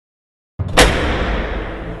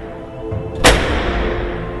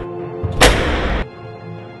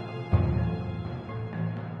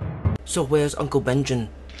So where's Uncle Benjamin?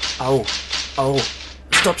 Ow. Ow.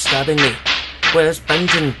 Stop stabbing me. Where's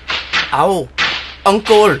Benjamin? Ow.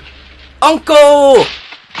 Uncle! Uncle! Ow,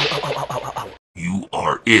 ow, ow, ow, ow, ow. You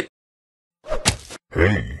are it.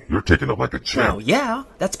 Hey, you're taking it like a champ. Oh yeah?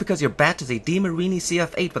 That's because your bat is a DeMarini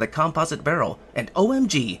CF8 with a composite barrel. And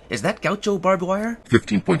OMG, is that Gaucho barbed wire?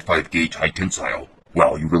 15.5 gauge high tensile.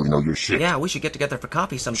 Wow, you really know your shit. Yeah, we should get together for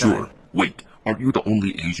coffee sometime. Sure. Wait, aren't you the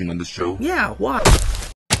only Asian on the show? Yeah, what?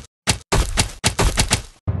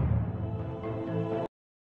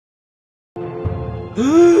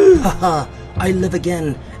 Haha, I live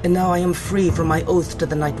again, and now I am free from my oath to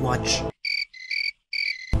the Night Watch.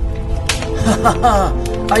 Haha,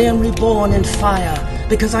 I am reborn in fire,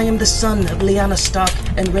 because I am the son of Lyanna Stark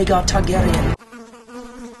and Rhaegar Targaryen.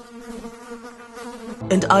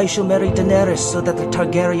 And I shall marry Daenerys so that the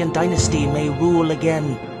Targaryen dynasty may rule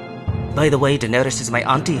again. By the way, Daenerys is my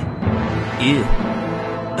auntie. Ew.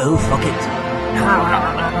 Oh, fuck it.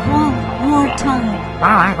 More tongue.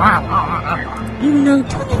 You know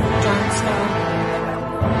tongue, Jon Snow.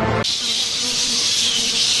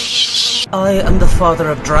 I am the father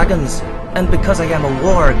of dragons, and because I am a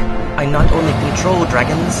warg, I not only control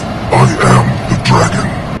dragons... I am the dragon.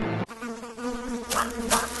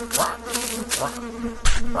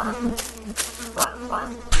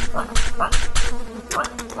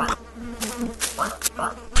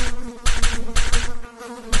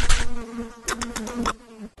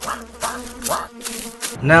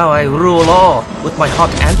 Now I rule all, with my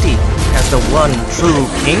hot auntie as the one true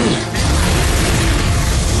king.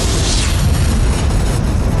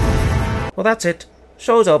 Well, that's it.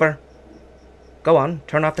 Show's over. Go on,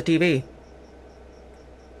 turn off the TV.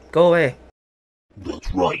 Go away.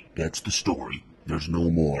 That's right, that's the story. There's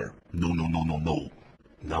no more. No.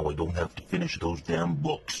 Now I don't have to finish those damn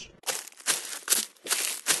books.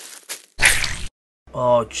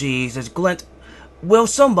 Oh, Jesus, Glenn. Will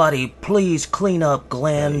somebody please clean up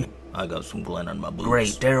Glenn? Hey, I got some Glen on my boots. Great,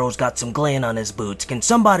 Daryl's got some Glenn on his boots. Can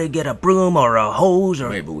somebody get a broom or a hose or...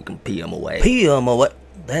 Maybe we can pee him away. Pee him away?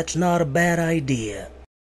 That's not a bad idea.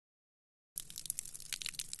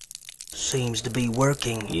 Seems to be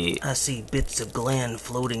working. Yeah. I see bits of Glenn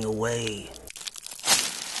floating away.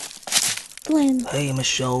 Glenn. Hey,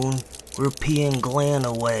 Michonne. We're peeing Glenn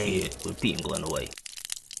away. Yeah, we're peeing Glen away.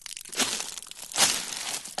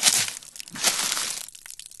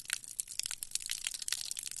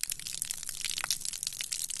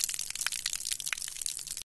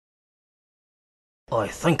 I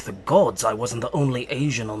thank the gods I wasn't the only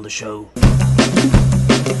Asian on the show.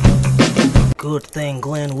 Good thing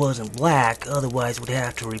Glenn wasn't black, otherwise we'd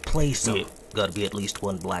have to replace him. Yeah, gotta be at least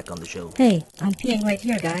one black on the show. Hey, I'm peeing right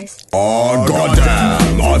here, guys. Oh,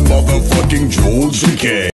 goddamn, I'm motherfucking Jules and K.